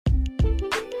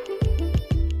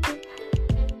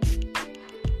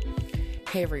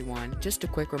Hey everyone, just a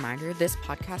quick reminder, this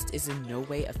podcast is in no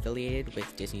way affiliated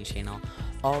with Disney Channel.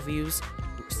 All views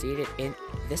stated in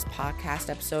this podcast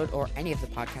episode or any of the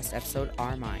podcast episode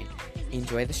are mine.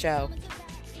 Enjoy the show.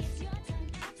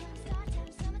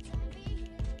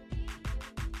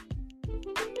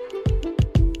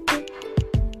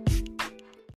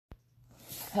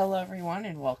 Hello everyone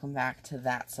and welcome back to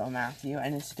That's So Matthew,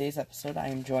 and in today's episode I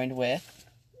am joined with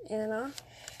Anna.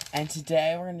 And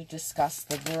today we're going to discuss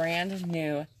the brand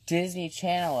new Disney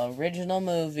Channel original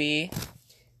movie,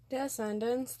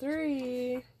 Descendants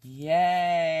 3.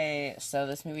 Yay! So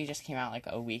this movie just came out like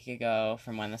a week ago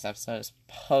from when this episode is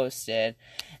posted,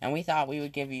 and we thought we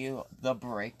would give you the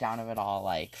breakdown of it all,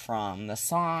 like from the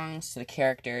songs to the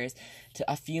characters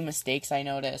to a few mistakes I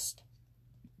noticed.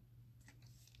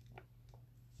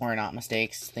 Or not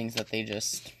mistakes, things that they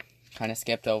just kind of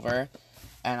skipped over.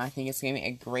 And I think it's going to be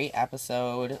a great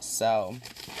episode. So,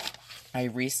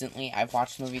 I've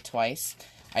watched the movie twice.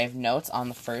 I have notes on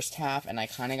the first half, and I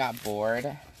kind of got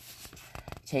bored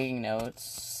taking notes.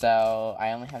 So,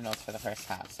 I only have notes for the first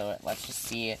half. So, let's just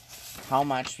see how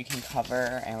much we can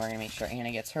cover. And we're going to make sure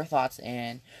Anna gets her thoughts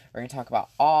in. We're going to talk about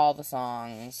all the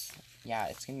songs. Yeah,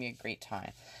 it's going to be a great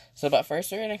time. So, but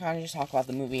first we're going to kind of just talk about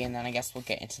the movie, and then I guess we'll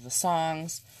get into the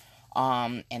songs.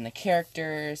 And the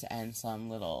characters, and some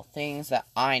little things that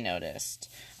I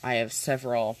noticed. I have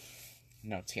several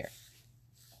notes here.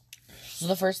 So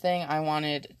the first thing I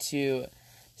wanted to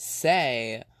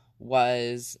say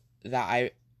was that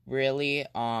I really,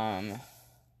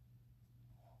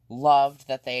 loved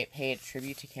that they paid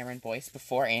tribute to Cameron Boyce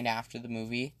before and after the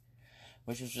movie,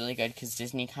 which was really good, because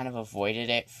Disney kind of avoided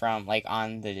it from, like,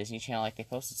 on the Disney Channel. Like, they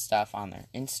posted stuff on their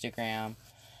Instagram,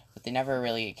 but they never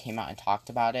really came out and talked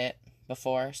about it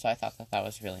before, so I thought that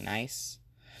was really nice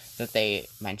that they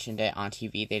mentioned it on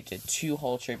TV. They did 2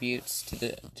 whole tributes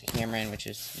to Cameron, which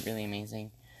is really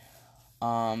amazing.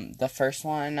 The first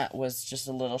one was just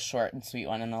a little short and sweet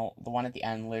one, and the one at the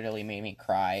end literally made me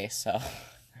cry, so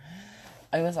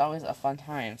it was always a fun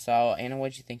time. So, Anna,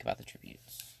 what did you think about the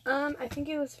tributes? I think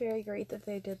it was very great that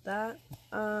they did that.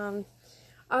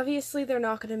 Obviously they're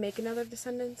not going to make another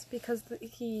Descendants because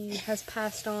he has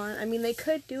passed on. I mean, they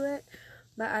could do it,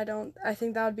 but I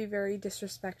think that would be very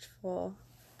disrespectful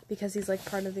because he's, like,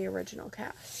 part of the original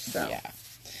cast, so. Yeah.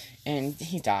 And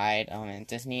he died, and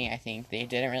Disney, I think they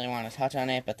didn't really want to touch on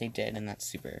it, but they did, and that's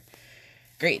super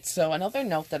great. So, another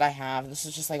note that I have, this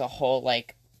is just, like, a whole,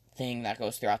 like, thing that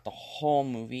goes throughout the whole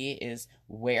movie, is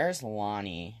where's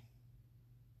Lonnie?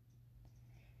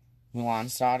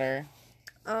 Mulan's daughter?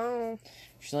 Oh.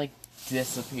 She, like,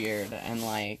 disappeared, and,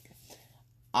 like,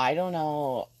 I don't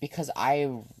know, because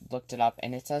I looked it up,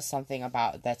 and it says something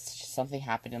about something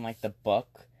happened in, like, the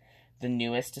book, the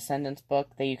newest Descendants book,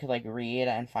 that you could, like, read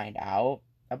and find out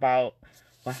about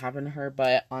what happened to her,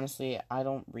 but honestly, I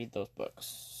don't read those books,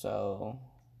 so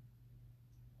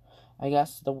I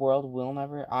guess I will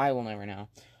never know.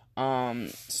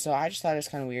 So I just thought it was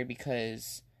kind of weird,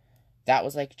 because that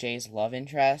was, like, Jay's love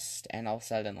interest, and all of a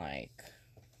sudden, like,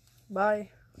 Bye.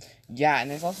 yeah, and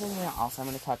there's also something else I'm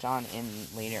going to touch on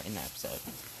later in the episode,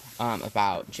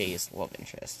 about Jay's love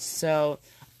interest. So,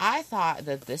 I thought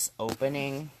that this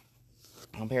opening,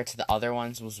 compared to the other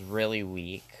ones, was really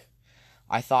weak.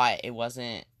 I thought it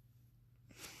wasn't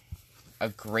a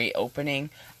great opening.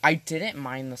 I didn't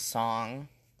mind the song,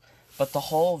 but the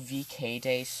whole VK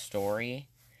Day story,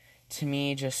 to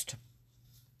me, just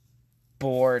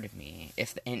bored me,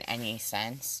 if in any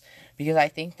sense, because I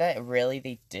think that really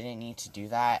they didn't need to do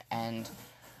that, and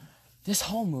this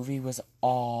whole movie was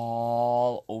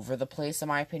all over the place, in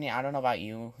my opinion. I don't know about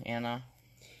you, Anna.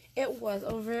 It was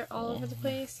all over the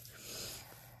place.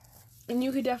 And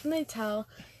you could definitely tell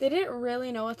they didn't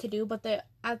really know what to do, but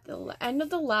at the end of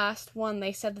the last one,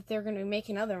 they said that they were going to make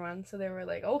another one. So they were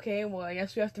like, okay, well, I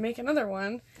guess we have to make another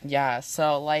one. Yeah,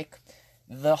 so, like,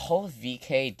 the whole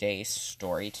VK Day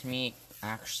story, to me,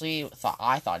 I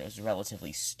thought it was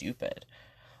relatively stupid.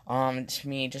 To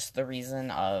me, just the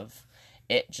reason of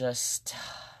it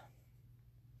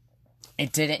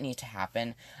didn't need to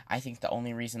happen. I think the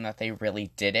only reason that they really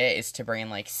did it is to bring in,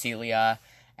 like, Celia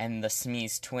and the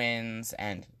Smeeze twins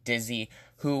and Dizzy,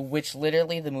 which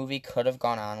literally the movie could have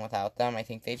gone on without them. I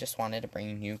think they just wanted to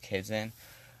bring new kids in.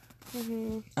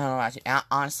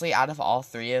 Honestly, out of all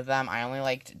 3 of them, I only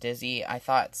liked Dizzy. I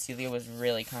thought Celia was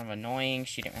really kind of annoying.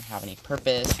 She didn't have any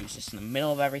purpose. She was just in the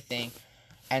middle of everything.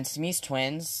 And Smeeze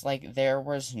twins, like, there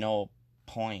was no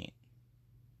point.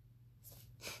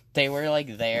 They were,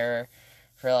 like, there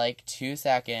for, like, 2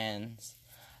 seconds.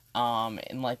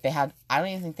 And, like, I don't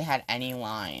even think they had any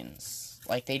lines.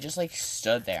 Like, they just, like,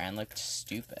 stood there and looked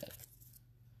stupid.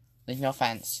 like, no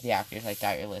offense to the actors, I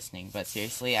doubt you're listening, but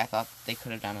seriously, I thought they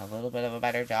could have done a little bit of a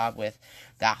better job with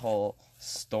that whole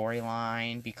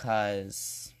storyline,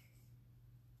 because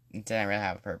it didn't really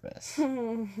have a purpose.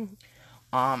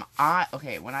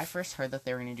 Okay, when I first heard that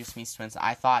they were gonna do Smee's twins,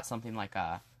 I thought something like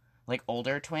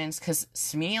older twins, because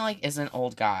Smee, like, is an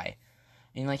old guy,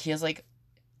 and, like, he has, like,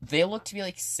 they look to be,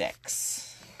 like,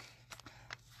 6.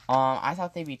 I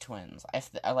thought they'd be twins,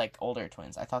 like, older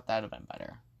twins. I thought that would have been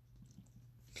better.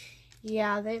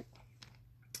 Yeah, I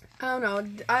don't know.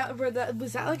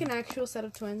 Was that, like, an actual set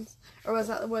of twins? Or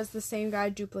was the same guy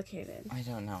duplicated? I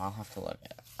don't know. I'll have to look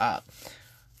it up.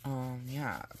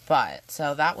 Yeah. But,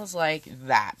 so that was, like,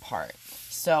 that part.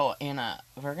 So,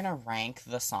 we're gonna rank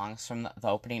the songs from the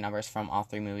opening numbers from all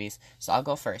 3 movies. So, I'll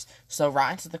go first. So,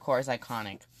 Rotten to the Core is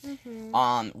iconic.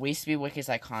 Mm-hmm. Ways to Be Wicked is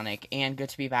iconic. And Good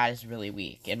to Be Bad is really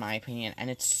weak, in my opinion. And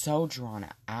it's so drawn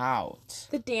out.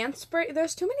 The dance break,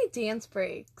 there's too many dance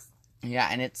breaks. Yeah,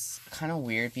 and it's kind of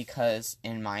weird because,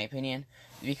 in my opinion,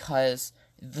 because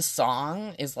the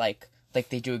song is, like,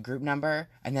 they do a group number,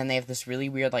 and then they have this really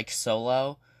weird, like,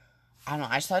 solo. I don't know,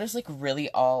 I just thought it was, like, really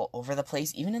all over the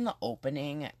place, even in the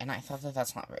opening, and I thought that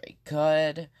that's not very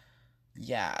good.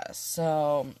 Yeah,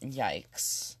 so,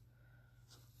 yikes.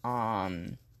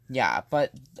 Yeah,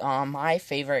 but, my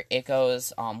favorite, it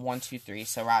goes, 1, 2, 3,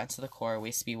 so Rotten to the Core,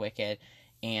 Ways to Be Wicked,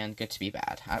 and Good to Be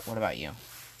Bad. What about you?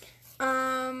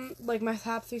 Like my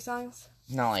top 3 songs?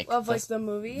 No, like... Of, like, the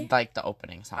movie? Like, the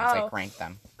opening songs, like, rank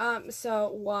them. So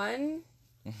 1,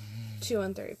 2,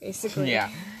 and 3, basically. Yeah.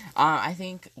 I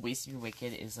think Ways to Be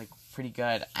Wicked is, like, pretty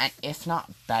good, and if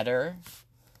not better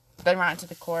than Rotten to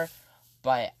the Core,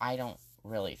 but I don't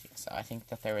really think so. I think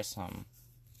that there was some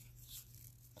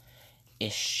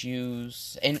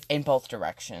issues in both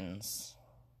directions.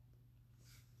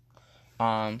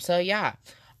 So, yeah.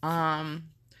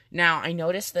 Now, I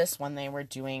noticed this when they were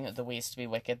doing the Ways to Be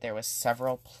Wicked, there was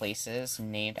several places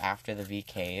named after the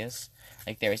VKs.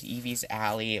 Like, there was Evie's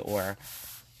Alley or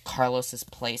Carlos's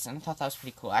Place, and I thought that was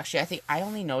pretty cool. Actually, I think I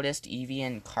only noticed Evie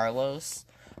and Carlos.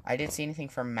 I didn't see anything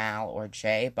from Mal or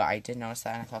Jay, but I did notice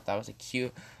that, and I thought that was a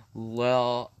cute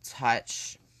little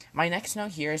touch. My next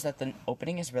note here is that the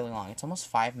opening is really long. It's almost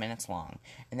 5 minutes long,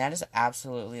 and that is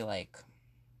absolutely, like,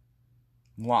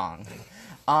 long.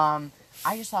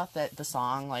 I just thought that the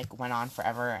song, like, went on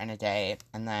forever and a day,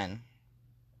 and then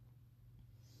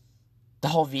the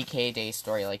whole VK Day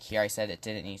story, like, here I said it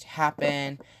didn't need to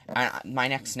happen, and my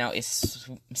next note is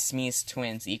Smee's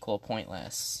twins equal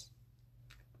pointless.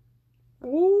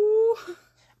 Ooh.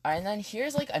 And then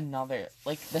here's, like, another,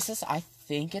 like, this is, I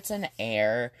think it's an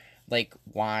Air, like,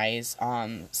 wise,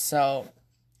 so,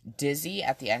 Dizzy,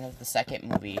 at the end of the second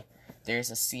movie, there's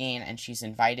a scene, and she's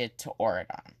invited to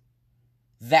Oregon.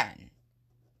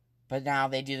 But now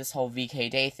they do this whole VK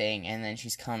Day thing, and then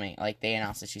she's coming. Like, they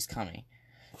announce that she's coming.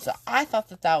 So I thought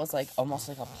that was, like, almost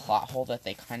like a plot hole that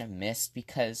they kind of missed,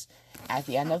 because at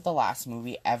the end of the last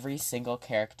movie, every single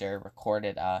character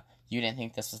recorded you didn't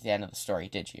think this was the end of the story,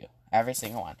 did you? Every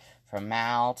single one. From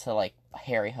Mal to, like,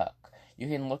 Harry Hook. You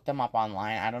can look them up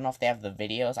online. I don't know if they have the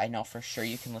videos. I know for sure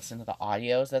you can listen to the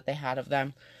audios that they had of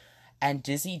them. And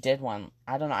Dizzy did one.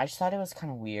 I don't know. I just thought it was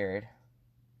kind of weird.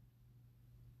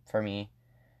 For me.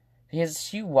 Because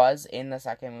she was in the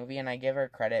second movie, and I give her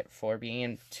credit for being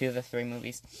in 2 of the 3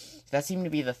 movies. That seemed to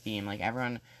be the theme. Like,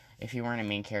 everyone, if you weren't a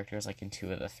main character, was, like, in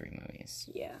 2 of the 3 movies.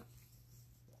 Yeah.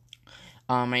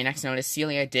 My next note is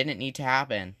Celia didn't need to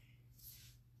happen.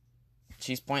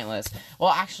 She's pointless.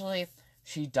 Well, actually,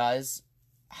 she does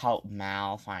help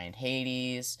Mal find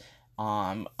Hades.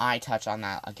 I touch on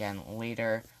that again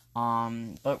later.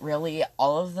 But really,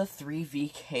 all of the 3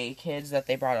 VK kids that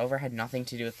they brought over had nothing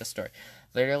to do with the story.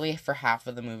 Literally, for half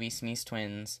of the movie, Smee's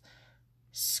twins,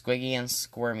 Squiggy and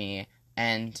Squirmy,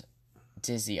 and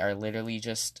Dizzy are literally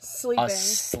just sleeping.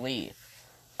 Asleep.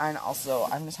 And also,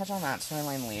 I'm going to touch on that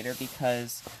storyline later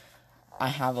because I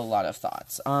have a lot of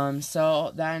thoughts.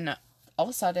 So then, all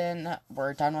of a sudden,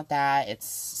 we're done with that. It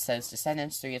says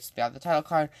Descendants 3, it's got the title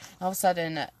card. All of a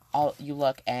sudden, you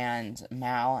look and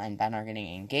Mal and Ben are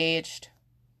getting engaged.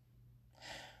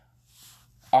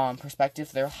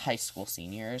 Perspective, they're high school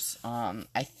seniors. I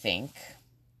think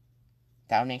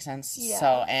that would make sense. Yeah.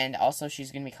 So, and also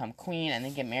she's gonna become queen and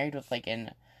then get married with, like,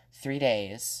 in 3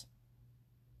 days.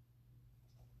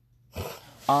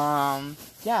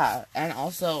 Yeah, and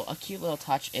also a cute little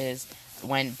touch is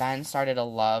when Ben started to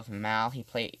love Mal, he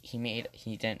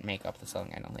didn't make up the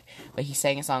song, I don't think, but he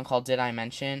sang a song called Did I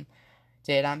Mention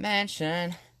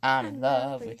I'm in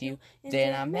love with you.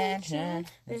 Did I mention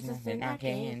there's nothing I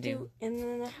can do? And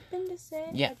then I happened to say,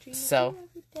 Yeah, I dream so of you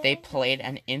every day. they played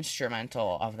an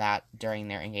instrumental of that during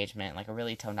their engagement, like a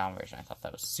really toned down version. I thought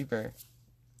that was super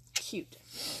cute.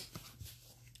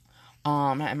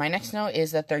 And my next note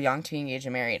is that they're young to be engaged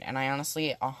and married, and I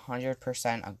honestly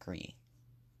 100% agree.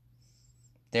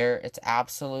 It's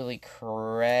absolutely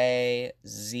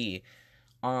crazy.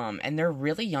 And they're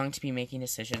really young to be making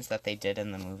decisions that they did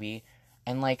in the movie.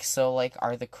 And, like, so, like,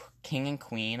 are the king and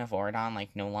queen of Ordon, like,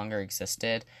 no longer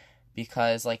existed?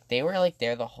 Because, like, they were, like,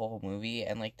 there the whole movie,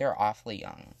 and, like, they're awfully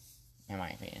young, in my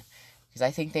opinion. Because I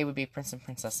think they would be prince and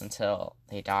princess until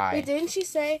they die. Wait, didn't she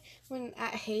say, when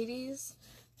at Hades,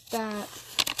 that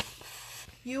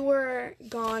you were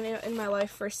gone in my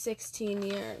life for 16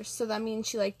 years? So that means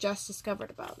she, like, just discovered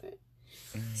about it.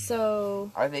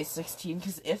 So... Are they 16?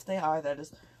 Because if they are, that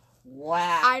is...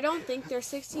 Wow. I don't think they're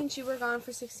 16. She were gone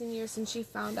for 16 years since she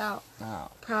found out. Oh.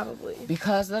 Probably.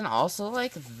 Because then also,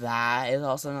 like, that is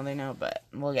also another note, but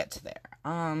we'll get to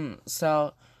there.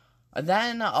 So,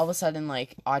 then all of a sudden,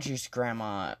 like, Audrey's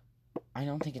grandma, I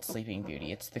don't think it's Sleeping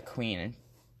Beauty, it's the queen,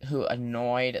 who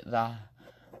annoyed the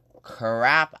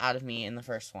crap out of me in the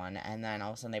first one, and then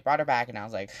all of a sudden they brought her back, and I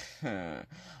was like,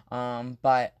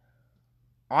 but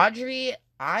Audrey,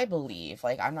 I believe,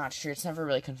 like, I'm not sure, it's never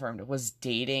really confirmed, was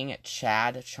dating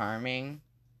Chad Charming.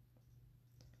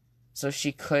 So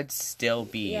she could still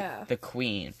be the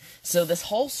queen. So this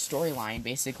whole storyline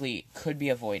basically could be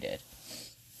avoided.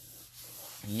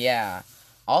 Yeah.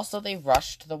 Also, they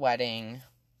rushed the wedding.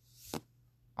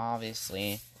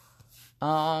 Obviously.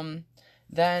 Then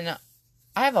I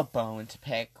have a bone to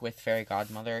pick with Fairy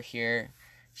Godmother here.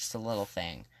 Just a little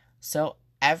thing. So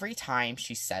every time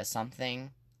she says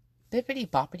something, bippity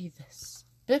boppity this,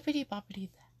 bippity boppity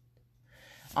that.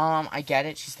 I get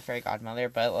it, she's the Fairy Godmother,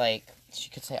 but, like, she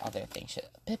could say other things.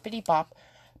 Bippity bop,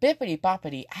 bippity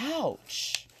boppity,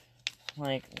 ouch!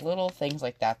 Like, little things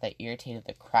like that irritated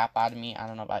the crap out of me. I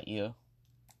don't know about you.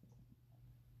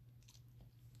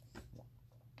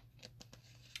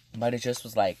 But it just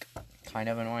was, like, kind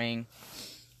of annoying.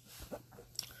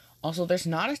 Also, there's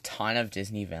not a ton of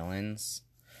Disney villains.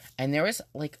 And there was,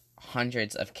 like,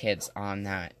 hundreds of kids on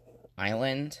that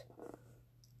island.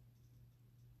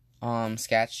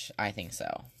 Sketch, I think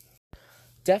so.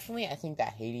 Definitely, I think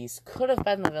that Hades could have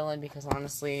been the villain, because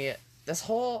honestly, this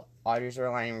whole Audrey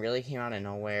storyline really came out of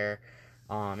nowhere.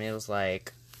 It was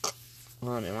like,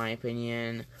 in my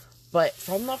opinion, but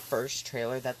from the first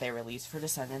trailer that they released for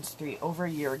Descendants 3 over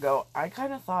a year ago, I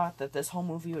kind of thought that this whole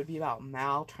movie would be about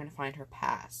Mal trying to find her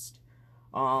past.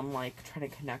 Like, trying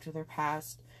to connect with her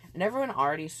past. And everyone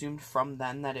already assumed from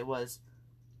then that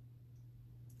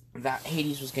that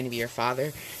Hades was going to be her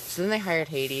father. So then they hired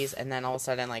Hades, and then all of a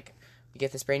sudden, like, we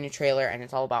get this brand new trailer, and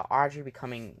it's all about Audrey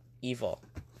becoming evil.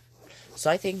 So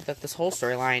I think that this whole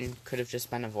storyline could have just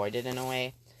been avoided in a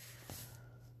way.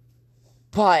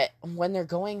 But when they're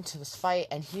going to this fight,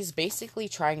 and he's basically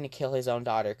trying to kill his own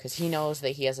daughter, because he knows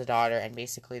that he has a daughter, and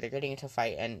basically they're getting into a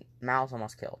fight, and Mal's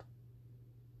almost killed.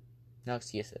 No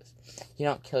excuses. You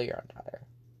don't kill your own daughter.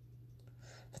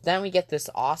 But then we get this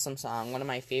awesome song, one of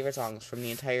my favorite songs from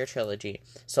the entire trilogy,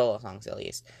 solo songs at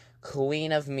least,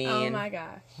 Queen of Mean. Oh my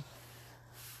gosh.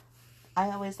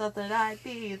 I always thought that I'd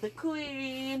be the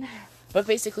queen. But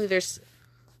basically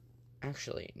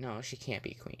actually, no, she can't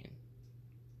be queen.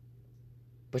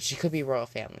 But she could be royal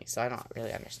family, so I don't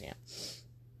really understand.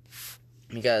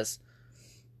 Because,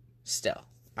 still,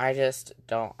 I just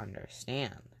don't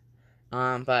understand.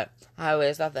 But I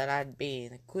always thought that I'd be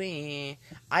the queen.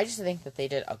 I just think that they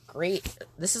did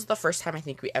this is the first time I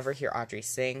think we ever hear Audrey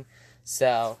sing.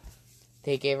 So,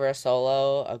 they gave her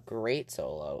a great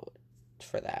solo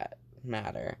for that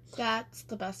matter. That's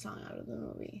the best song out of the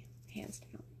movie, hands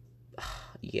down.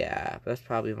 Yeah, that's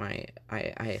probably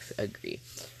I agree.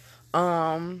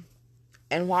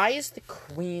 And why is the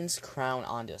queen's crown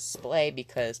on display?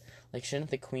 Because, like,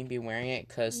 shouldn't the queen be wearing it?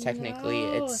 Because technically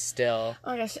it's still...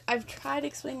 Oh my gosh, I've tried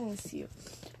explaining this to you.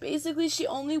 Basically, she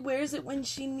only wears it when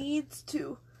she needs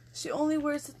to. She only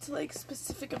wears it to, like,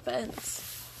 specific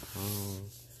events.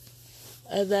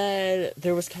 And then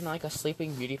there was kind of like a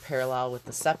Sleeping Beauty parallel with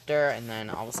the scepter, and then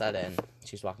all of a sudden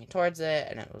she was walking towards it,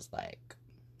 and it was, like...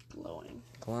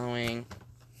 Glowing.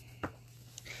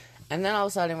 And then all of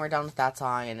a sudden we're done with that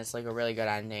song, and it's, like, a really good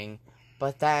ending.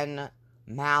 But then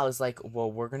Mal is like, well,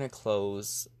 we're gonna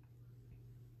close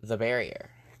the barrier.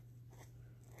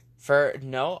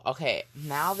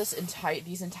 Mal,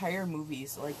 these entire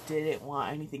movies, like, didn't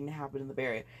want anything to happen in the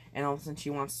barrier. And all of a sudden she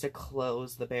wants to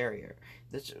close the barrier.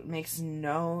 This makes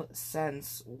no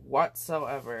sense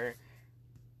whatsoever.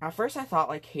 at first I thought,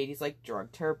 like, Hades, like,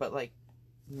 drugged her, but, like,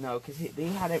 no, because they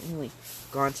hadn't really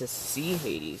gone to see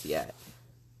Hades yet.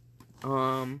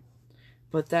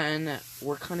 But then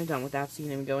we're kind of done with that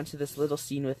scene, and we go into this little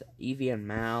scene with Evie and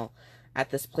Mal at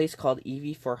this place called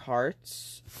Evie for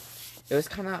Hearts. It was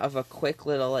kind of a quick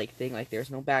little, like, thing, like,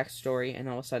 there's no backstory, and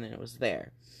all of a sudden it was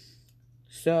there.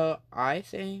 So, I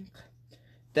think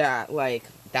that, like,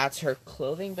 that's her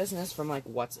clothing business from, like,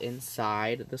 what's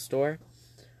inside the store.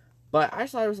 But I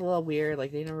just thought it was a little weird.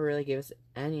 Like, they never really gave us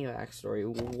any backstory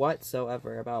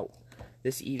whatsoever about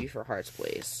this Evie for Hearts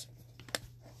place.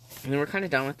 And then we're kind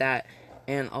of done with that.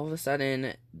 And all of a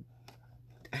sudden,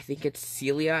 I think it's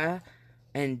Celia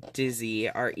and Dizzy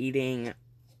are eating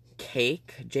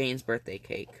cake, Jane's birthday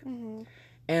cake. Mm-hmm.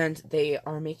 And they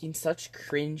are making such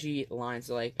cringy lines.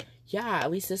 They're like, yeah,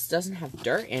 at least this doesn't have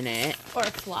dirt in it. Or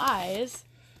flies.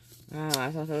 Oh,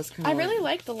 I thought that was kind of... I really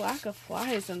like the lack of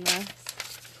flies in this.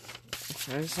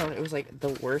 I just thought it was, like,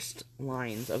 the worst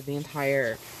lines of the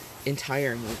entire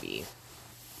movie.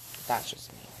 That's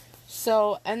just me.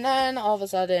 So, and then all of a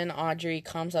sudden, Audrey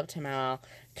comes up to Mal,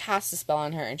 casts a spell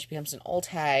on her, and she becomes an old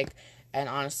hag. And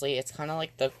honestly, it's kind of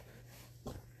like the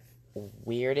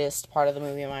weirdest part of the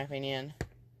movie, in my opinion.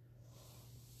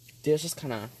 It was just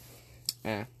kind of,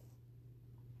 eh.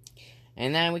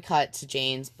 And then we cut to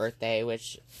Jane's birthday,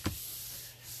 which...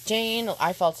 Jane,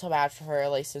 I felt so bad for her,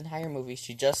 like, this entire movie,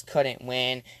 she just couldn't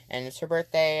win, and it's her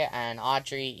birthday, and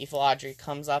Evil Audrey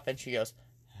comes up, and she goes,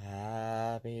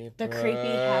 happy creepy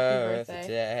happy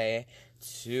birthday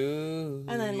to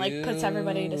and then, like, puts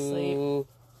everybody to sleep.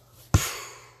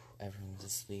 Everyone's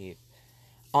asleep.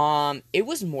 It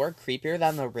was more creepier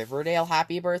than the Riverdale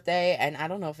happy birthday, and I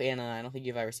don't know if Anna, I don't think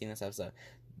you've ever seen this episode.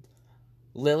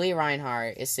 Lily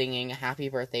Reinhart is singing happy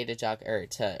birthday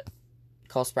to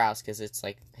Cole Sprouse, because it's,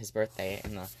 like, his birthday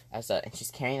in the episode, and she's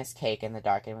carrying this cake in the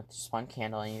dark, and with just one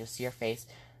candle, and you just see her face.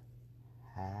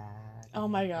 Oh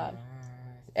my god.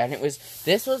 And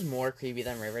this was more creepy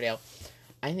than Riverdale.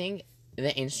 I think the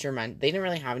they didn't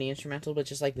really have any instrumental, but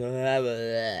just, like, blah, blah,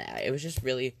 blah. It was just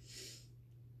really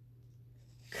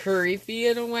creepy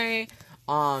in a way.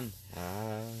 Happy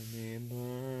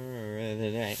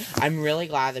birthday. I'm really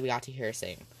glad that we got to hear her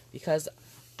sing, because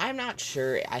I'm not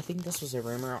sure. I think this was a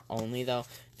rumor only, though,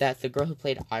 that the girl who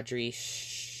played Audrey,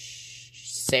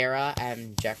 Sarah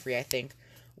and Jeffrey, I think,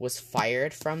 was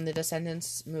fired from the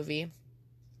Descendants movie.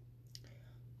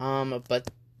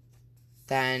 But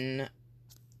then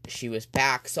she was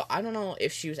back. So I don't know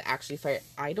if she was actually fired.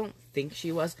 I don't think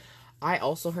she was. I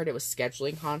also heard it was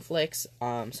scheduling conflicts.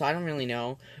 So I don't really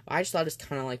know. But I just thought it was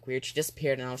kind of, like, weird. She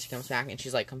disappeared, and now she comes back, and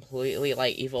she's, like, completely,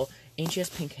 like, evil. And she has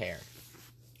pink hair.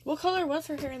 What color was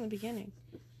her hair in the beginning?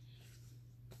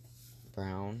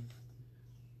 Brown.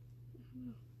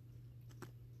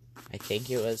 I think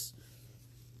it was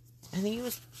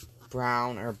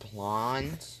brown or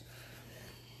blonde.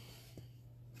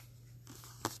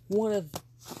 One of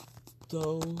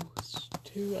those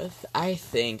two, I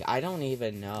think. I don't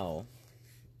even know.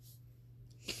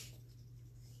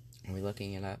 Are we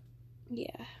looking it up?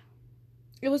 Yeah.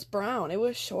 It was brown. It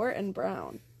was short and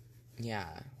brown.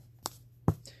 Yeah.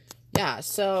 Yeah,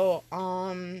 so,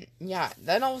 yeah.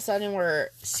 Then all of a sudden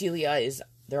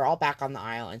they're all back on the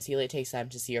Isle, and Celia takes them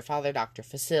to see her father, Dr.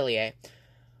 Facilier,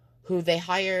 who they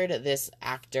hired this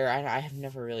actor. I have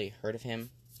never really heard of him.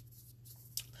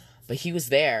 But he was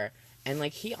there, and,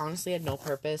 like, he honestly had no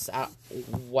purpose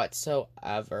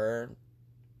whatsoever.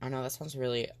 I know that sounds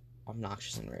really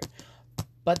obnoxious and rude.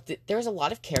 But there was a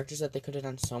lot of characters that they could have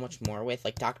done so much more with.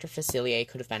 Like, Dr. Facilier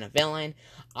could have been a villain.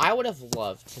 I would have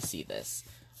loved to see this.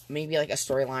 Maybe, like, a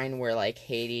storyline where, like,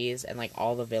 Hades and, like,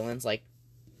 all the villains, like,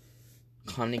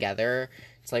 come together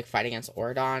to, like, fight against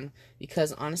Ordon.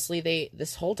 Because, honestly,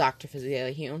 this whole Dr.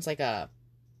 Facilier, he owns, like, a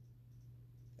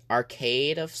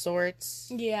arcade of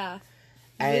sorts. Yeah.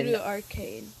 And Voodoo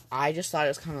arcade. I just thought it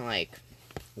was kind of, like,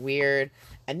 weird.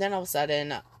 And then all of a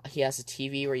sudden, he has a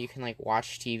TV where you can, like,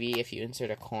 watch TV if you insert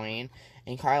a coin.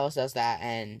 And Carlos does that,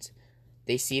 and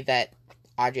they see that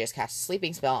Audrey has cast a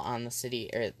sleeping spell on the city,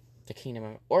 or the kingdom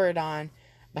of Oridon.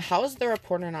 But how is the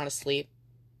reporter not asleep?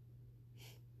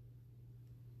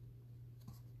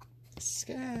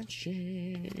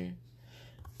 Sketchy.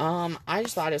 I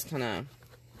just thought it was kind of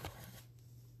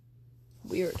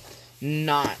weird.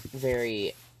 Not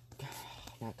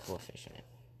coefficient.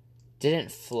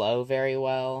 Didn't flow very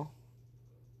well.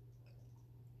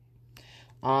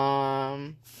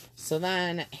 So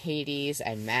then Hades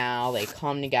and Mal, they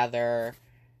come together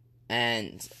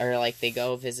they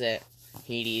go visit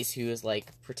Hades, who is, like,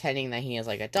 pretending that he has,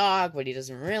 like, a dog, but he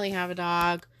doesn't really have a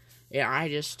dog. Yeah,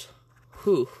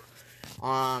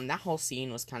 That whole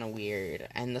scene was kind of weird,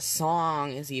 and the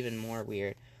song is even more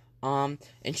weird. And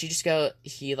she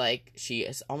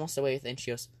is almost away with it, and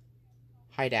she goes,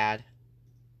 "Hi, Dad."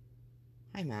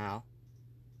 "Hi, Mal."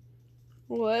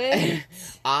 What?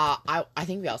 I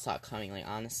think we all saw it coming, like,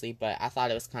 honestly, but I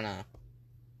thought it was kind of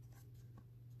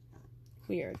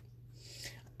Weird.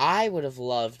 I would have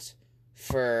loved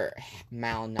for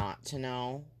Mal not to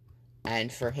know,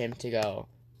 and for him to go,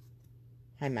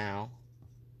 "Hi, Mal,"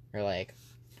 or like,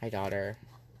 "Hi, daughter,"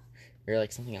 or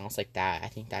like something else like that. I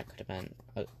think that could have been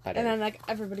better. And then like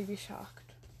everybody be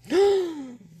shocked.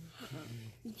 You're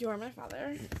my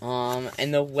father.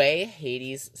 And the way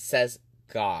Hades says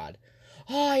God,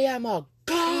 "I am a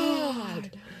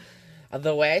god."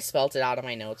 The way I spelled it out of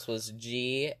my notes was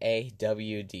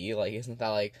GAWD. Like, isn't that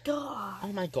like God?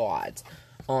 Oh my god.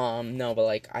 No, but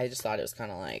like I just thought it was kind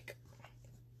of like,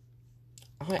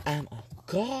 "I am a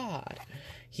god."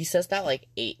 He says that like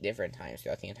 8 different times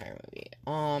throughout the entire movie.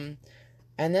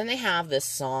 And then they have this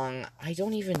song. I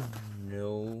don't even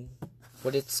know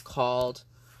what it's called.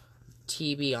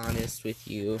 "To Be Honest with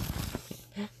You."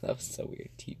 That was so weird.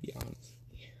 To be honest.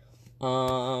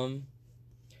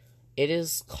 It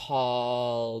is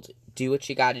called "Do What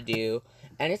You Gotta Do,"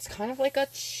 and it's kind of like a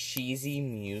cheesy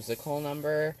musical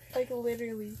number. Like,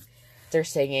 literally. They're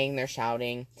singing, they're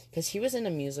shouting, because he was in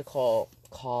a musical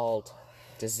called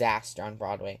Disaster on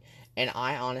Broadway, and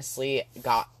I honestly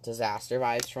got Disaster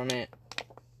vibes from it.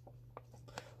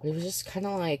 But it was just kind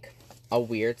of like a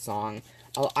weird song.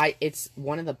 It's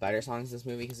one of the better songs in this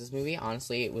movie, because this movie,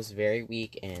 honestly, it was very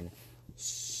weak in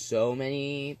so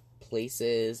many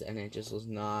places, and it just was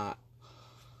not...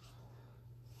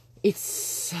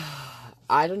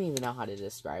 I don't even know how to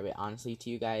describe it, honestly,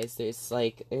 to you guys. There's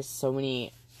so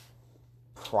many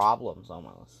problems,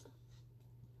 almost.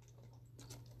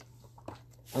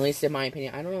 At least in my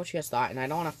opinion. I don't know what you guys thought, and I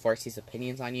don't want to force these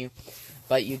opinions on you,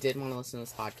 but you did want to listen to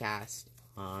this podcast,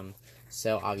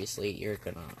 so obviously you're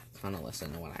gonna kind of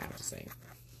listen to what I have to say.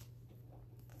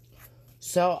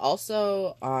 So,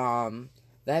 also,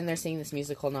 then they're singing this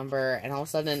musical number, and all of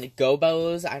a sudden,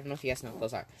 gobos, I don't know if you guys know what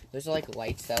those are. Those are, like,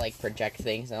 lights that, like, project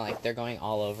things, and, like, they're going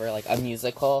all over, like, a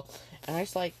musical. And I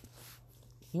just, like,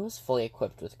 he was fully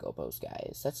equipped with gobos,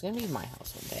 guys. That's gonna be my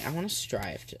house one day. I want to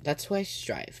strive to, that's who I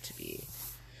strive to be.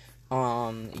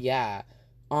 Yeah.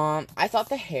 I thought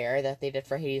the hair that they did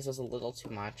for Hades was a little too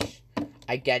much.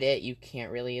 I get it, you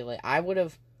can't really, like, I would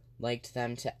have liked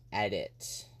them to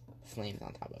edit flames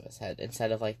on top of his head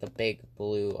instead of like the big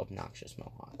blue obnoxious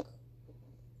mohawk.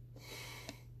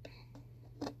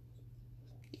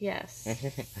 Yes.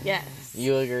 Yes.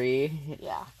 You agree?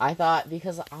 Yeah. I thought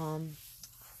because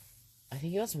I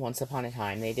think it was Once Upon a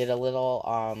Time they did a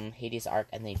little Hades arc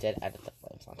and they did edit the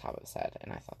flames on top of his head,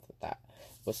 and I thought that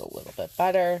was a little bit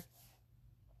better.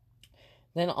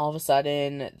 Then all of a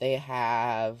sudden they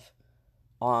have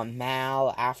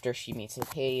Mal, after she meets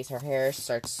with Hades, her hair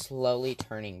starts slowly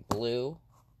turning blue.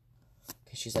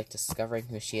 Because she's, like, discovering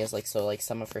who she is. Like, so, like,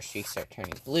 some of her streaks start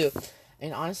turning blue.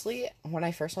 And honestly, when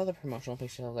I first saw the promotional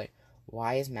picture, I was like,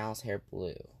 why is Mal's hair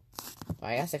blue? But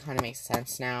I guess it kind of makes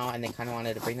sense now, and they kind of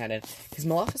wanted to bring that in. Because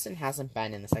Maleficent hasn't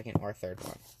been in the second or third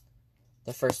one.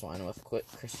 The first one with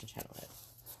Christian Chenoweth.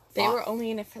 They were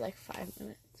only in it for, like, 5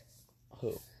 minutes.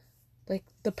 Who? Like,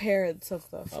 the parents of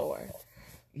the 4.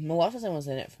 Maleficent was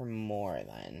in it for more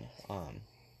than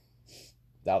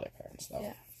the other parents, though.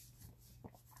 Yeah.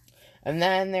 And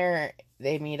then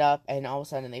they meet up, and all of a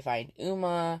sudden they find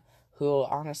Uma, who,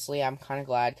 honestly, I'm kind of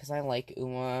glad, because I like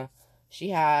Uma.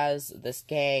 She has this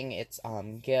gang. It's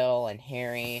Gil and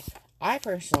Harry. I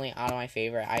personally, out of my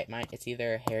favorite, it's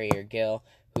either Harry or Gil,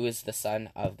 who is the son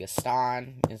of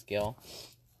Gaston, is Gil.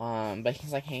 But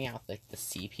he's, like, hanging out with, like, the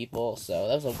sea people, so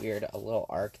that was a weird little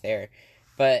arc there.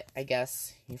 But I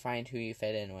guess you find who you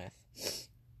fit in with.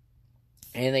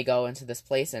 And they go into this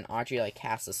place, and Audrey, like,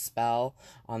 casts a spell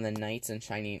on the knights in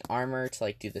shining armor to,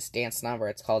 like, do this dance number.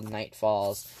 It's called Night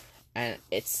Falls. And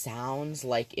it sounds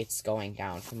like it's going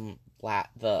down from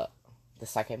the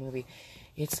second movie.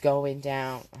 It's going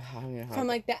down. I don't know how. From,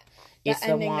 like, that It's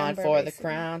the one number, for basically. the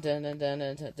crown. Dun, dun, dun,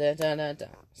 dun, dun, dun, dun, dun, dun.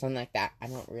 Something like that. I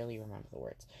don't really remember the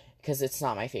words, because it's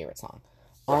not my favorite song.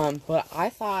 But I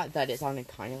thought that it sounded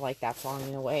kind of like that song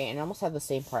in a way, and it almost had the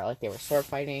same part, like they were sword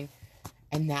fighting.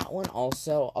 And that one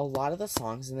also, a lot of the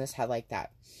songs in this had, like,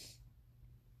 that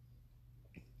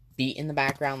beat in the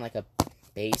background, like a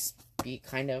bass beat,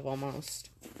 kind of, almost.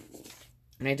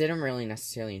 And I didn't really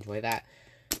necessarily enjoy that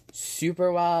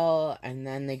super well. And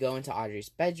then they go into Audrey's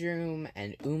bedroom,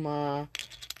 and Uma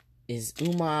is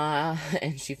Uma,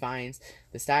 and she finds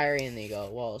this diary, and they go,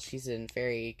 well, she's in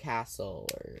Fairy Castle,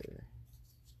 or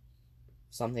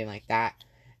something like that.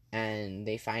 And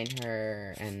they find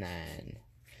her, and then...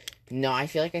 No, I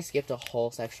feel like I skipped a whole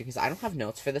section because I don't have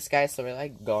notes for this, guy, so we're,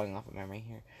 like, going off of memory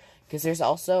here. Because there's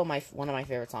also one of my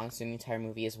favorite songs in the entire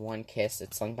movie is One Kiss.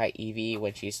 It's sung by Evie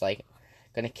when she's, like,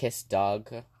 gonna kiss Doug.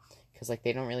 Because, like,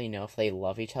 they don't really know if they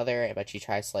love each other, but she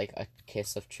tries, like, a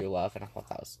kiss of true love, and I thought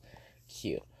that was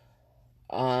cute.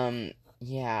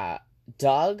 Yeah.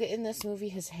 Doug in this movie,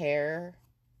 his hair...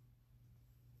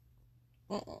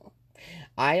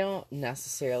 I don't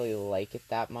necessarily like it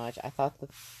that much. I thought that...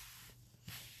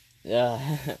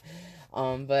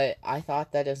 but I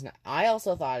thought that is not... I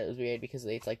also thought it was weird because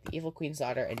it's, like, the Evil Queen's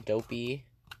daughter and Dopey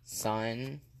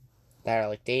son that are,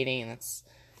 like, dating, and that's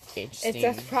interesting.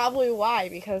 That's probably why,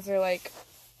 because they're, like...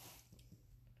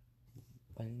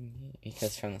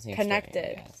 Because from the same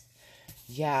connected. story,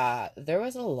 yeah, there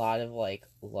was a lot of, like,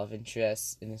 love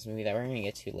interests in this movie that we're gonna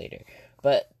get to later.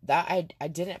 But that I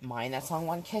didn't mind that song,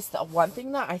 One Kiss. The one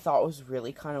thing that I thought was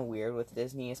really kind of weird with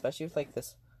Disney, especially with, like,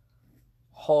 this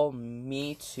whole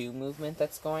Me Too movement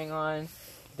that's going on,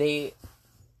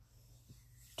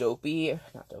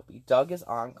 Doug is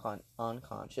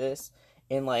unconscious,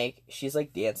 and, like, she's,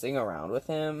 like, dancing around with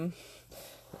him,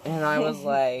 and I was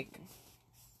like,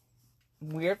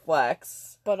 weird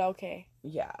flex. But okay.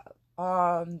 Yeah.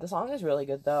 The song is really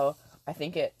good, though. I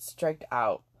think it striked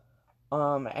out.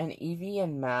 And Evie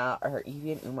and Uma are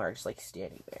just, like,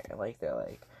 standing there. Like, they're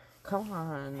like, come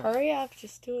on. Hurry up,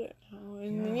 just do it.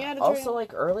 And then you had to also,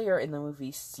 like, earlier in the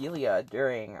movie, Celia,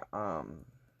 during,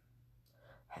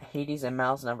 Hades and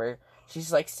Mal's number,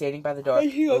 she's, like, standing by the door.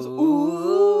 And he goes,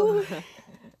 ooh.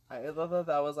 I thought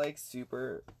that was, like,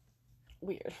 super...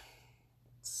 weird.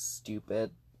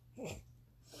 Stupid.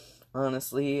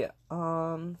 Honestly.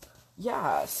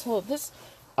 Yeah, so this...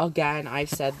 Again, I've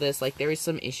said this, like, there is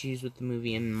some issues with the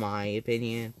movie, in my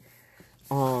opinion.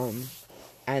 And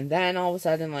then, all of a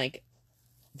sudden, like,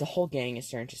 the whole gang is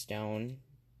turned to stone.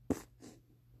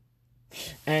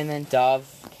 And then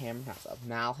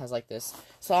Mal has, like, this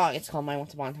song. It's called My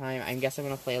Once Upon a Time. I guess I'm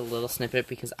gonna play a little snippet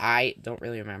because I don't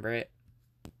really remember it.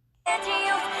 She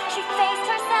faced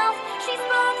herself, she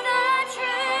spoke the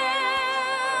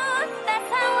truth. That's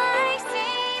how I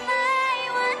see my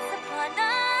once upon a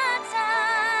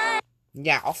time.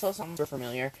 Yeah, also something super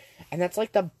familiar. And that's,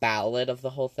 like, the ballad of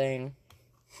the whole thing.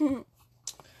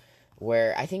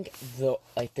 Where I think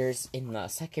there's in the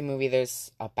second movie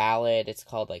there's a ballad. It's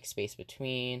called, like, Space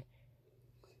Between,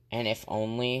 and If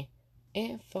Only,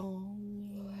 or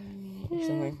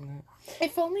something like that.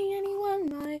 If only anyone,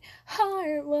 my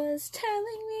heart was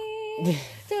telling me.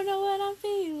 Don't know what I'm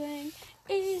feeling.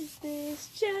 Is this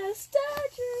just a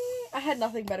dream? I had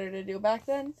nothing better to do back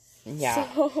then.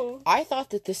 Yeah, So I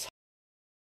thought that this.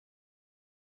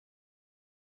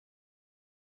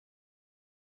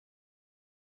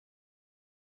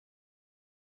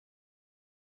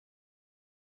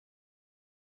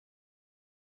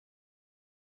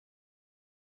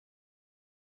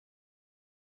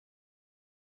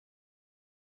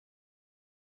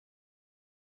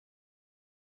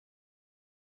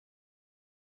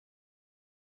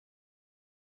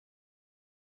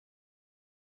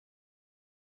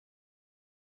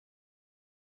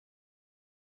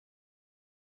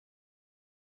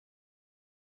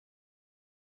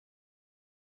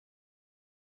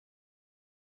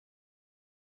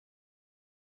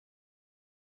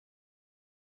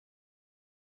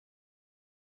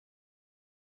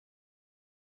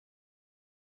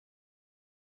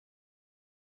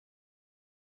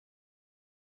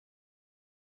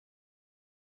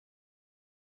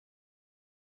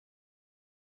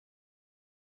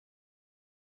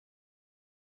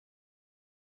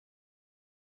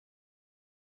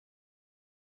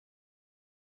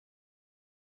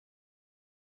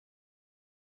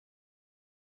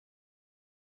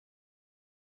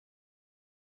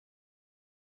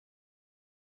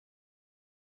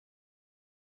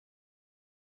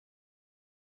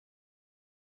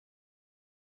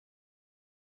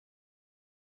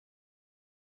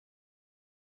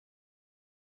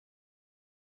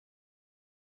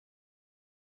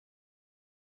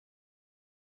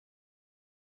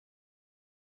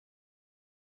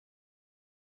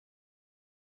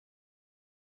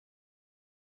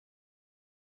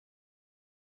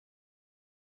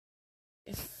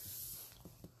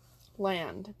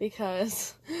 land,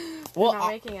 because Well, we're not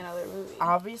making another movie.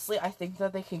 Obviously, I think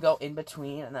that they can go in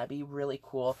between, and that'd be really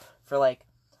cool for, like,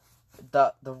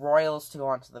 the royals to go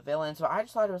on to the villains. But I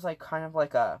just thought it was, like, kind of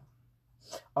like an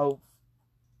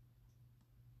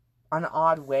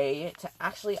odd way to...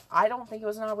 Actually, I don't think it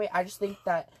was an odd way. I just think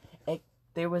that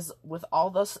there was, with all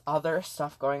this other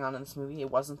stuff going on in this movie, it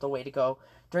wasn't the way to go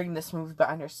during this movie, but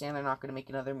I understand they're not going to make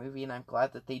another movie, and I'm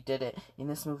glad that they did it in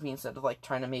this movie instead of, like,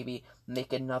 trying to maybe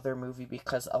make another movie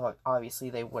because, obviously,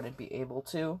 they wouldn't be able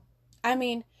to. I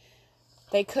mean,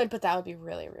 they could, but that would be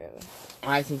really rude.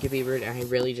 I think it'd be rude, and I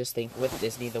really just think with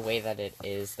Disney, the way that it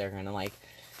is, they're going to, like,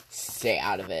 stay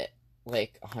out of it,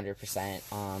 like, 100%.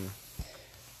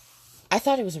 I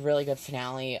thought it was a really good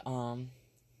finale. I'm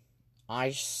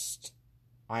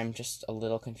just a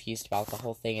little confused about the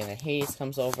whole thing, and then Hades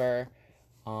comes over,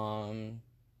 and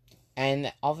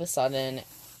all of a sudden,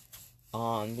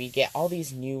 we get all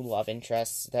these new love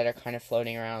interests that are kind of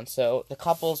floating around. So, the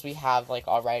couples we have, like,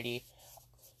 already...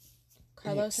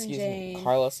 Carlos and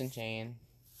Jane.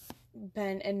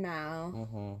 Ben and Mal.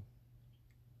 Mm-hmm.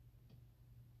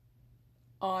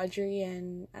 Audrey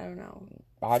and, I don't know.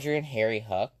 Audrey and Harry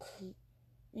Hook.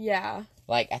 Yeah.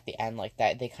 Like, at the end, like,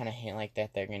 that, they kind of hint, like,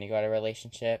 that they're gonna go out of a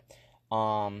relationship.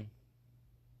 Uma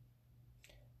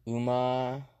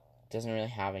doesn't really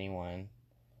have anyone.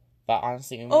 But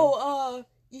honestly, Uma...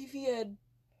 Evie and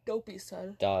Dopey's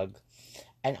son. Doug.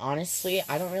 And honestly,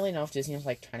 I don't really know if Disney was,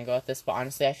 like, trying to go with this, but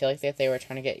honestly, I feel like that they were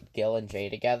trying to get Gil and Jay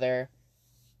together.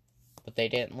 But they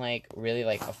didn't, like, really,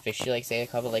 like, officially, like, say a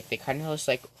couple. Like, they kind of just,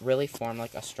 like, really formed,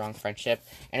 like, a strong friendship.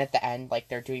 And at the end, like,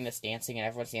 they're doing this dancing, and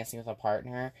everyone's dancing with a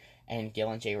partner. And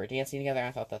Gil and Jay were dancing together, and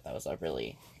I thought that was a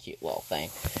really cute little thing.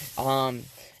 And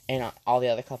all the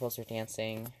other couples were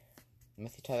dancing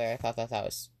with each other. I thought that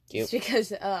was cute. It's because,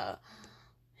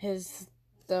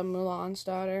 the Mulan's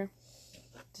daughter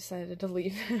decided to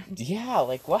leave him. Yeah,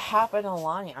 like, what happened to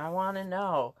Lonnie? I want to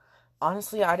know.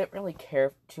 Honestly, I didn't really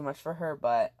care too much for her,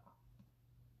 but...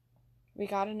 We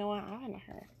gotta know what happened to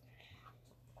her.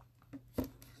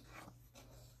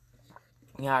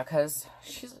 Yeah, because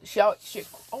she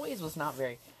always was not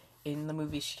very... In the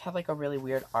movie, she had, like, a really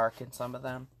weird arc in some of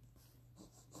them.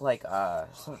 Like,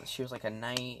 she was, like, a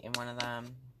knight in one of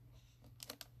them.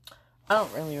 I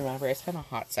don't really remember. It's been a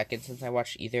hot second since I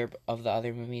watched either of the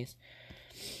other movies.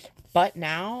 But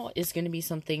now is going to be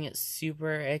something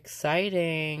super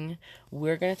exciting.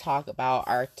 We're going to talk about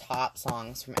our top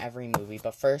songs from every movie.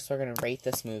 But first, we're going to rate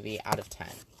this movie out of 10.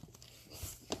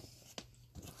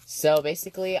 So,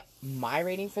 basically, my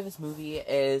rating for this movie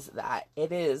is that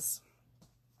it is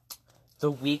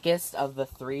the weakest of the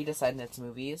 3 Descendants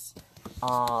movies.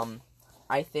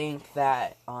 I think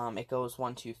that it goes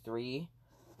 1, 2, 3.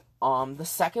 The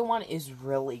second one is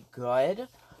really good,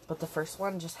 but the first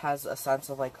one just has a sense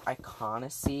of, like,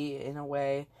 iconicity in a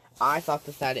way. I thought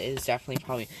that is definitely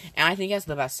probably, and I think it has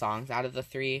the best songs out of the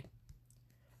 3.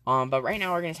 But right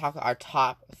now we're going to talk about our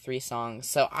top 3 songs.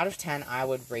 So out of 10, I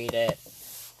would rate it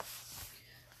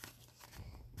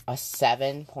a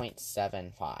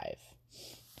 7.75.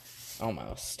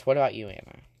 Almost. What about you,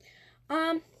 Anna?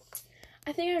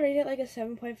 I think I rated it like a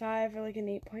 7.5 or like an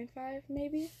 8.5,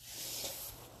 maybe.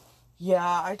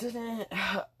 Yeah, I didn't...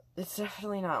 It's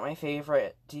definitely not my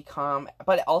favorite DCOM,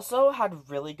 but it also had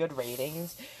really good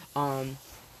ratings.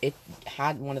 It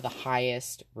had one of the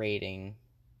highest rating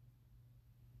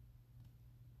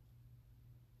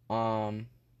of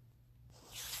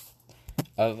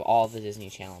all the Disney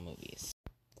Channel movies.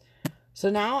 So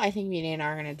now I think me and Anna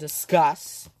are going to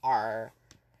discuss our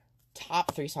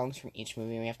top 3 songs from each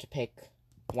movie. We have to pick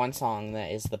one song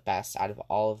that is the best out of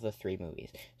all of the 3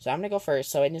 movies. So I'm going to go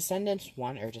first. So in Descendants,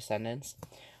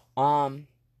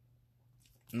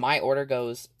 my order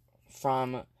goes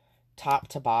from top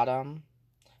to bottom,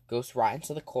 goes Rotten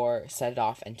to the Core, Set It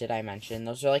Off, and Did I Mention.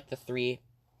 Those are like the 3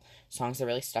 songs that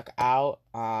really stuck out.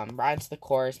 Rotten to the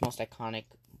Core is most iconic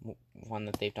one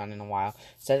that they've done in a while.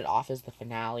 Set It Off is the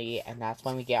finale, and that's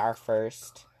when we get our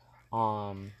first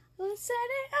Let's set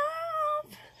it off.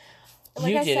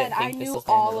 Like you I didn't said, think I this knew was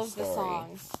the end all of the of the story.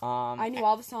 songs. I knew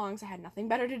all the songs. I had nothing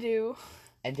better to do.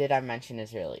 And Did I Mention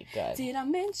is really good. Did I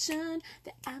mention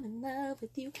that I'm in love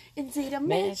with you? And did I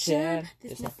mention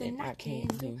there's nothing I can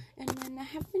do? And when I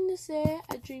happen to say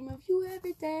I dream of you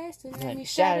every day, so let me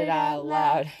shout it out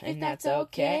loud, if that's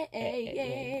okay.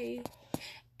 Hey.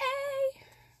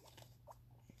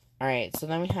 Alright, so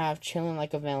then we have Chillin'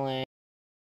 Like a Villain.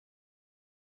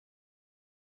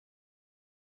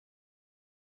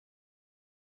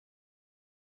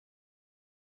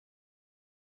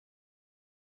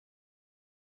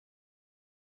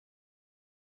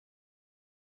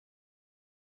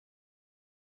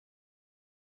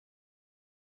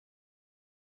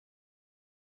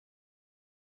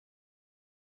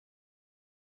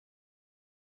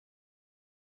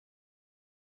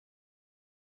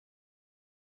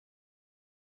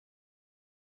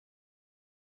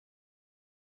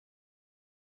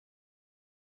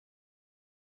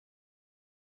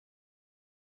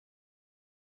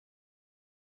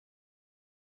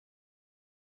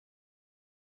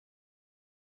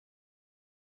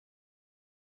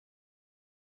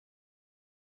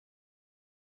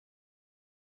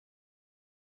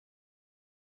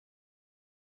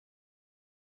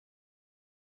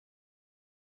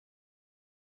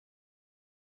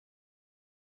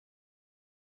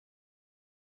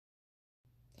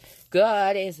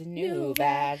 Good is a new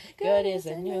bad. Good is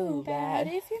a new bad.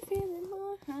 If you're feeling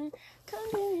more, come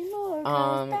give me more.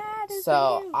 'Cause bad is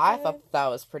So the new I good. thought that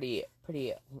was pretty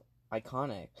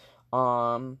iconic.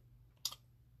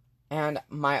 And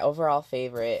my overall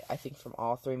favorite, I think, from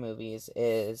all three movies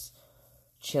is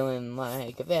Chillin'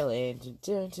 Like a Villain.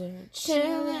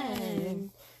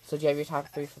 Chillin'. So do you have your top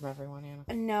three from everyone, Anna?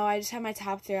 No, I just have my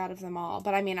top 3 out of them all.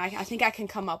 But I mean, I think I can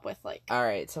come up with like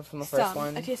Alright, so from the first some.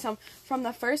 one. Okay, so from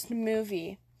the first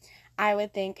movie, I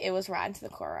would think it was Rotten to the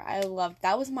Core. I loved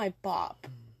that was my bop.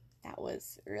 That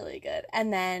was really good.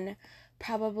 And then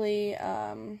probably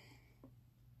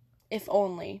If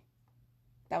Only.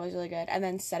 That was really good. And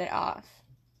then Set It Off.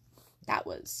 That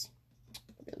was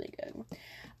really good.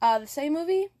 The same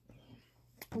movie,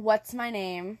 What's My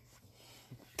Name?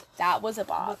 That was a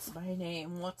bop. What's my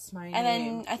name? What's my name? And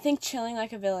then I think Chilling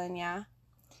Like a Villain, yeah.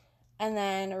 And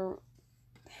then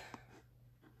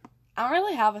I don't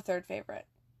really have a third favorite.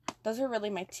 Those are really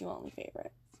my 2 only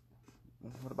favorites.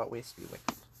 What about Ways to Be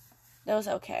Wicked? That was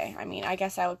okay. I mean, I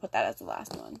guess I would put that as the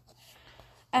last one.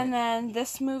 And then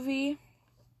this movie,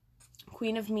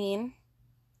 Queen of Mean.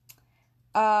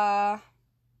 I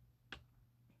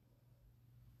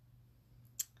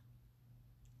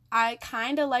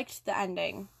kind of liked the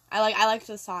ending. I liked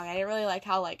the song. I didn't really like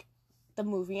how like the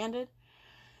movie ended.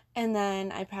 And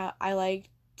then I liked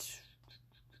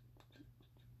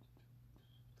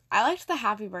the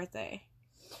Happy Birthday.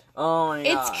 Oh my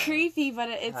god. It's creepy, but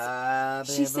it's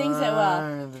Happy she sings it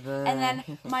well. birthday. And then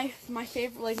my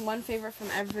favorite, like one favorite from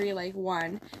every like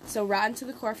one. So Rotten to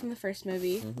the Core from the first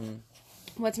movie. Mm-hmm.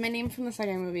 What's My Name from the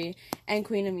second movie, and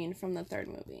Queen of Mean from the third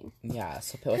movie. Yeah,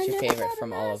 so what's your favorite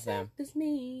from all of them? Is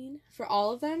mean. For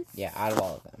all of them? Yeah, out of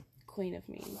all of them. Queen of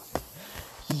Mean.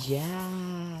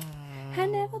 Yeah. I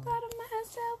never thought of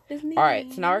myself as mean.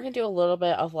 Alright, so now we're gonna do a little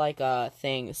bit of like a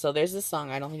thing. So there's this song,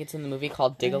 I don't think it's in the movie,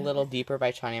 called Dig a Little Deeper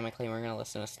by China McClain. We're gonna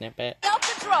listen to a snippet.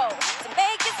 Self-control to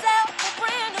make yourself a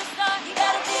brand new start. You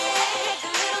gotta dig a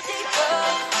little deeper.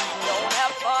 You don't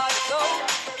have far to go.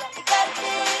 You gotta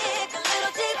dig a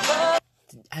little deeper.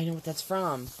 I know what that's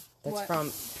from. That's What?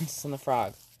 from Princess and the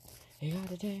Frog. You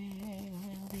gotta dig a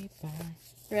little deeper.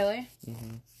 Really?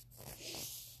 Mm-hmm.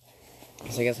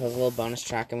 So I guess it was a little bonus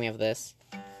track, and we have this.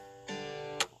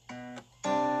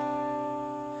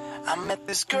 I met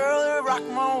this girl who rocked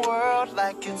my world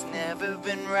like it's never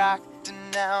been rocked,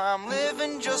 and now I'm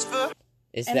living just for.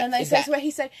 Is And that, then is that's that, where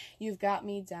he said, "You've got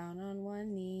me down on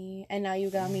one knee, and now you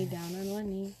got me down on one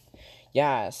knee."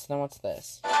 yes, then what's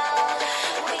this? We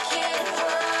can't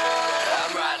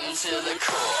I'm riding to the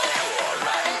core,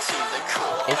 riding to the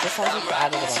core. It's just sounds like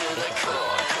added a bunch of different people.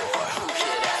 Who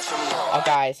could ask for more? Oh,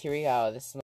 guys, here we go.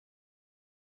 This is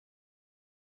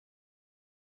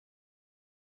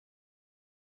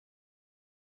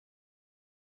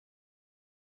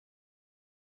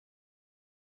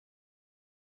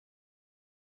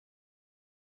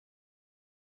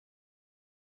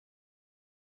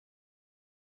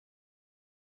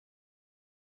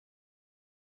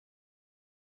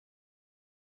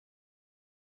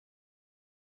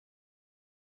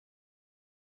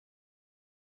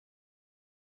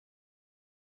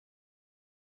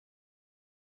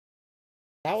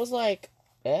that was like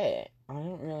it. I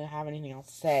don't really have anything else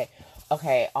to say.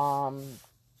 Okay,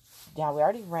 yeah, we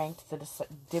already ranked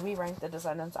did we rank the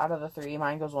Descendants out of the 3?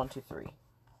 Mine goes 1, 2, 3.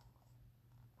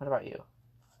 What about you?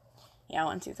 Yeah,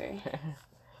 1, 2, 3.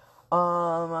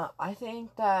 I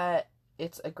think that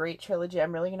it's a great trilogy.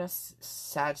 I'm really gonna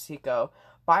sad to see it go,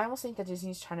 but I almost think that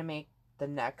Disney's trying to make the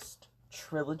next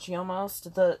trilogy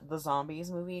almost the zombies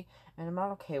movie, and I'm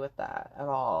not okay with that at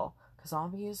all, because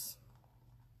zombies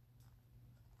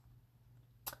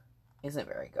isn't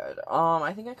very good.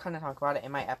 I think I kind of talked about it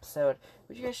in my episode,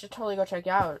 which you guys should totally go check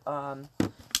out.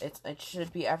 It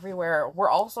should be everywhere. We're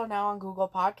also now on Google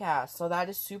Podcasts, so that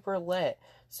is super lit.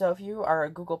 So if you are a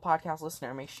Google Podcast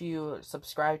listener, make sure you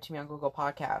subscribe to me on Google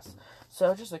Podcasts.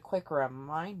 So just a quick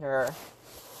reminder.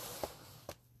 What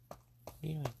are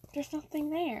you doing? There's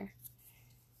nothing there.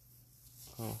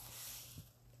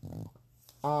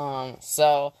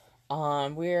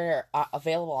 We're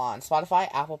available on Spotify,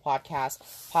 Apple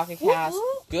Podcasts, Pocket Casts,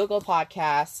 Woo-hoo. Google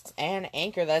Podcasts, and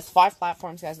Anchor. That's 5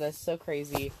 platforms, guys. That's so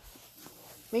crazy.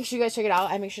 Make sure you guys check it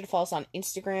out, and make sure to follow us on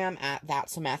Instagram at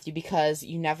That's So Matthew, because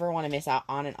you never want to miss out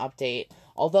on an update.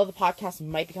 Although the podcast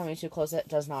might be coming to a close, it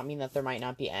does not mean that there might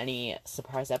not be any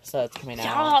surprise episodes coming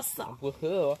out. Yes.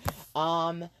 Woohoo!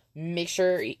 Make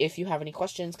sure, if you have any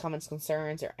questions, comments,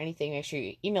 concerns, or anything, make sure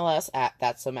you email us at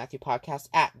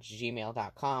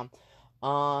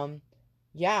that'ssomatthewpodcast@gmail.com.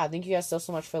 Yeah, thank you guys so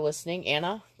much for listening.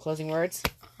 Anna, closing words?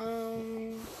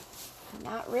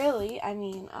 Not really. I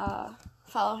mean,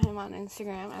 follow him on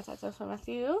Instagram at That's So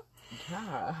Matthew.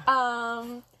 Yeah.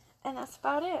 And that's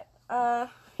about it.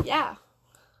 Yeah.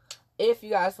 If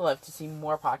you guys love to see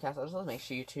more podcast episodes, make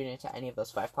sure you tune into any of those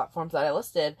 5 platforms that I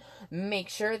listed. Make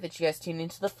sure that you guys tune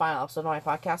into the final episode of my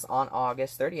podcast on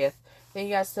August 30th. Thank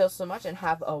you guys so much, and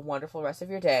have a wonderful rest of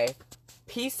your day.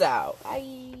 Peace out.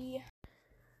 Bye.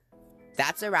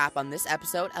 That's a wrap on this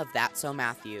episode of That's So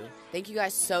Matthew. Thank you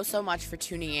guys so much for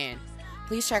tuning in.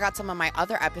 Please check out some of my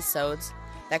other episodes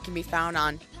that can be found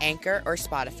on Anchor or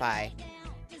Spotify.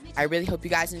 I really hope you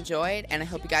guys enjoyed, and I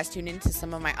hope you guys tune into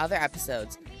some of my other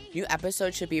episodes. New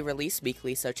episodes should be released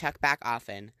weekly, so check back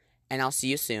often. And I'll see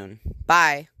you soon.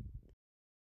 Bye!